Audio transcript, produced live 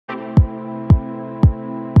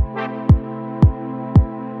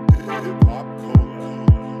Hey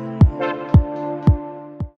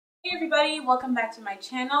everybody, welcome back to my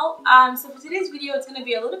channel. So for today's video, it's going to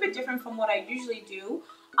be a little bit different from what I usually do.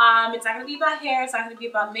 It's not going to be about hair, it's not going to be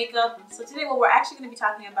about makeup. So today what we're actually going to be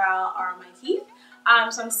talking about are my teeth.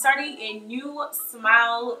 So I'm starting a new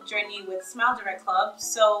smile journey with Smile Direct Club.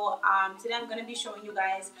 So today I'm going to be showing you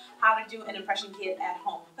guys how to do an impression kit at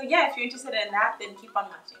home. So yeah, if you're interested in that, then keep on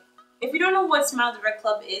watching. If you don't know what Smile Direct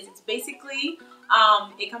Club is, it's basically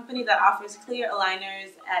a company that offers clear aligners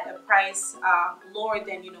at a price lower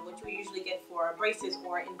than what you usually get for braces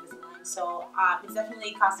or Invisalign. So it's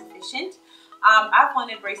definitely cost efficient. I've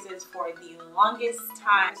wanted braces for the longest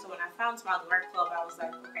time. So when I found Smile Direct Club, I was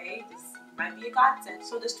like, okay, this might be a godsend.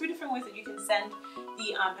 So there's two different ways that you can send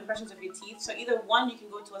the impressions of your teeth. So either one, you can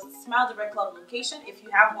go to a Smile Direct Club location if you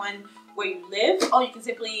have one where you live, or you can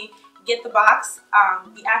simply get the box,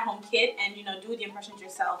 the at-home kit, and do the impressions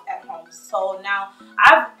yourself at home. So now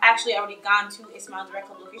I've actually already gone to a Smile Direct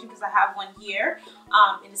Club location because I have one here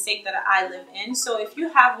in the state that I live in. So if you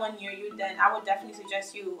have one near you, then I would definitely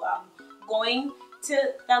suggest you going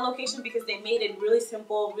to that location because they made it really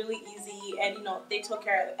simple, really easy, and they took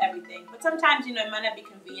care of everything. But sometimes it might not be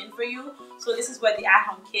convenient for you, so this is where the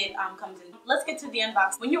at-home kit comes in. Let's get to the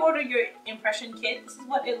unboxing. When you order your impression kit, this is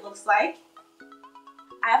what it looks like.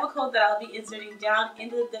 I have a code that I'll be inserting down in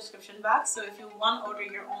the description box, so if you want to order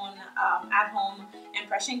your own at-home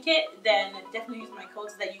impression kit, then definitely use my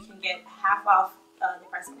code so that you can get half off the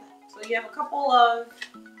price of that. So you have a couple of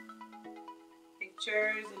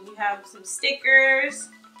pictures and you have some stickers.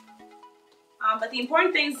 But the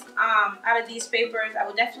important things out of these papers, I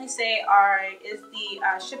would definitely say, is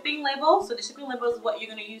the shipping label. So the shipping label is what you're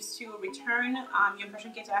going to use to return your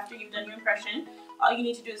impression kit. So after you've done your impression, all you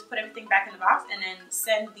need to do is put everything back in the box and then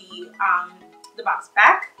send the box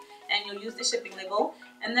back, and you'll use the shipping label.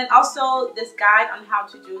 And then also this guide on how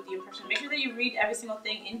to do the impression. Make sure that you read every single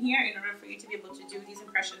thing in here in order for you to be able to do these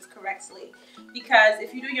impressions correctly. Because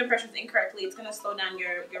if you do your impressions incorrectly, it's going to slow down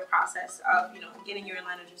your process of getting your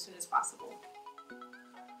aligners as soon as possible.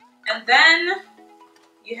 And then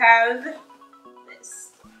you have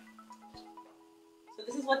this. So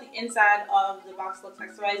this is what the inside of the box looks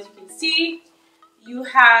like. So as you can see, you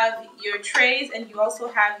have your trays and you also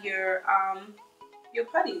have your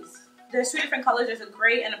putties. There's two different colors. There's a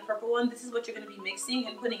gray and a purple one. This is what you're going to be mixing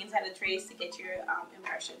and putting inside the trays to get your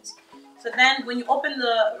impressions. So then when you open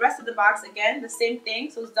the rest of the box, again, the same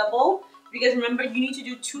thing. So it's double. Because remember, you need to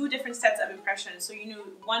do two different sets of impressions. So you need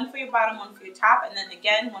one for your bottom, one for your top, and then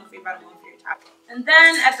again, one for your bottom, one for your top. And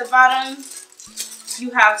then at the bottom,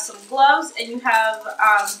 you have some gloves, and you have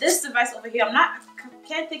this device over here.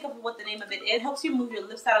 Can't think of what the name of it is. It helps you move your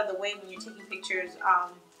lips out of the way when you're taking pictures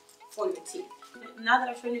for your teeth. Now that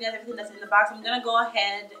I've shown you guys everything that's in the box, I'm gonna go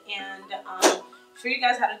ahead and show you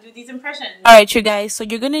guys how to do these impressions. All right, you guys. So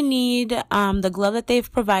you're gonna need the glove that they've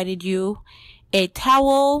provided you, a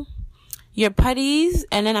towel, your putties,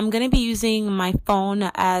 and then I'm going to be using my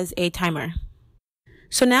phone as a timer.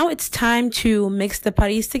 So now it's time to mix the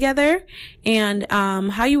putties together, and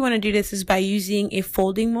how you want to do this is by using a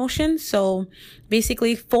folding motion. So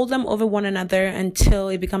basically fold them over one another until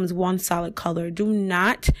it becomes one solid color. Do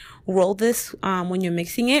not roll this when you're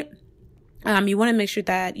mixing it. You want to make sure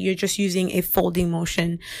that you're just using a folding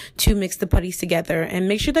motion to mix the putties together, and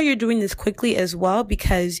make sure that you're doing this quickly as well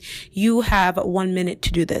because you have 1 minute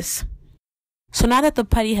to do this. So now that the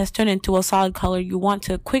putty has turned into a solid color, you want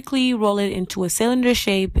to quickly roll it into a cylinder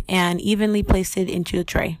shape and evenly place it into the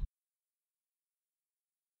tray.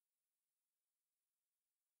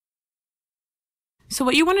 So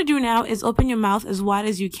what you want to do now is open your mouth as wide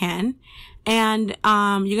as you can, and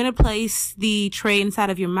you're going to place the tray inside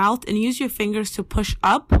of your mouth and use your fingers to push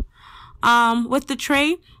up with the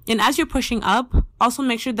tray. And as you're pushing up, also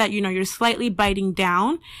make sure that you're slightly biting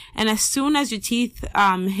down, and as soon as your teeth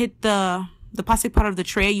hit the plastic part of the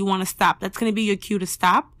tray, you want to stop. That's going to be your cue to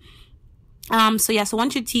stop. So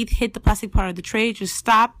once your teeth hit the plastic part of the tray, just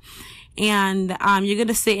stop. And you're going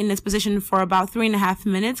to stay in this position for about 3.5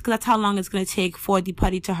 minutes because that's how long it's going to take for the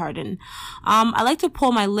putty to harden. I like to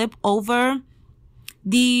pull my lip over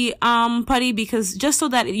the putty because just so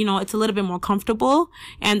that it's a little bit more comfortable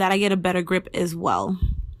and that I get a better grip as well.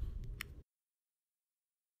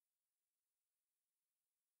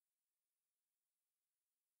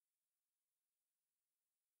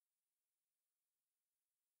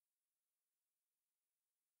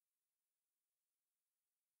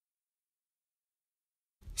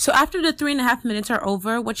 So after the 3.5 minutes are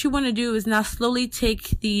over, what you want to do is now slowly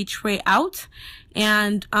take the tray out,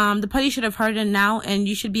 and the putty should have hardened now, and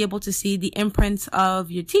you should be able to see the imprints of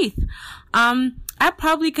your teeth. I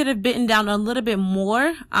probably could have bitten down a little bit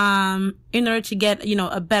more in order to get, you know,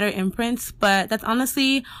 a better imprint, but that's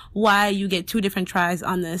honestly why you get 2 different tries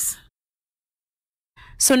on this.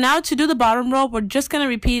 So now to do the bottom row, we're just going to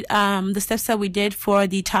repeat the steps that we did for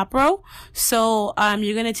the top row. So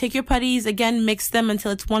you're going to take your putties, again, mix them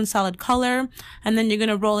until it's one solid color, and then you're going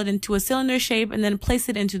to roll it into a cylinder shape and then place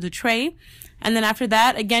it into the tray. And then after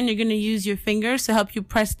that, again, you're going to use your fingers to help you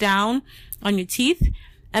press down on your teeth.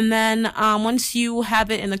 And then once you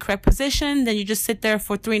have it in the correct position, then you just sit there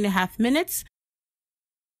for 3.5 minutes.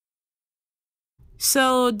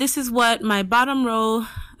 So this is what my bottom row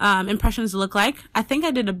impressions look like. I think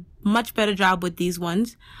I did a much better job with these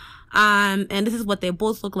ones. And this is what they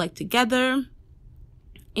both look like together.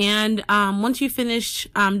 And once you finish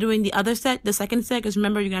doing the other set, the second set, because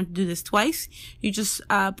remember you're going to have to do this twice, you just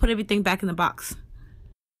put everything back in the box.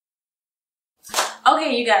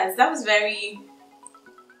 Okay, you guys, that was very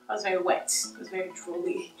wet. It was very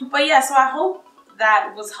drooly. But yeah, so I hope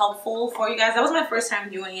that was helpful for you guys. That was my first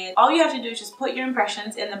time doing it. All you have to do is just put your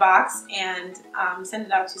impressions in the box and send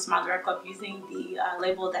it out to Smile Direct Club using the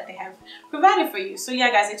label that they have provided for you. So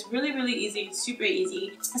yeah, guys, it's really, really easy. It's super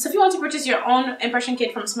easy. So if you want to purchase your own impression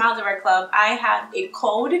kit from Smile Direct Club, I have a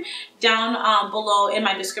code down below in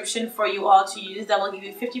my description for you all to use that will give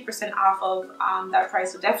you 50% off of that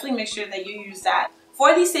price. So definitely make sure that you use that.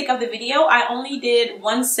 For the sake of the video, I only did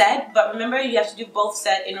 1 set, but remember you have to do both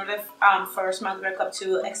sets in order for Smile Direct Club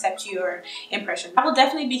to accept your impression. I will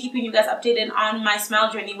definitely be keeping you guys updated on my smile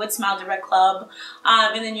journey with Smile Direct Club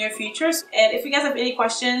in the near future. And if you guys have any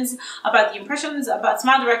questions about the impressions, about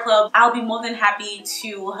Smile Direct Club, I'll be more than happy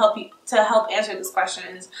to help answer those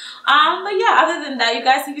questions. But yeah, other than that, you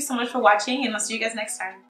guys, thank you so much for watching, and I'll see you guys next time.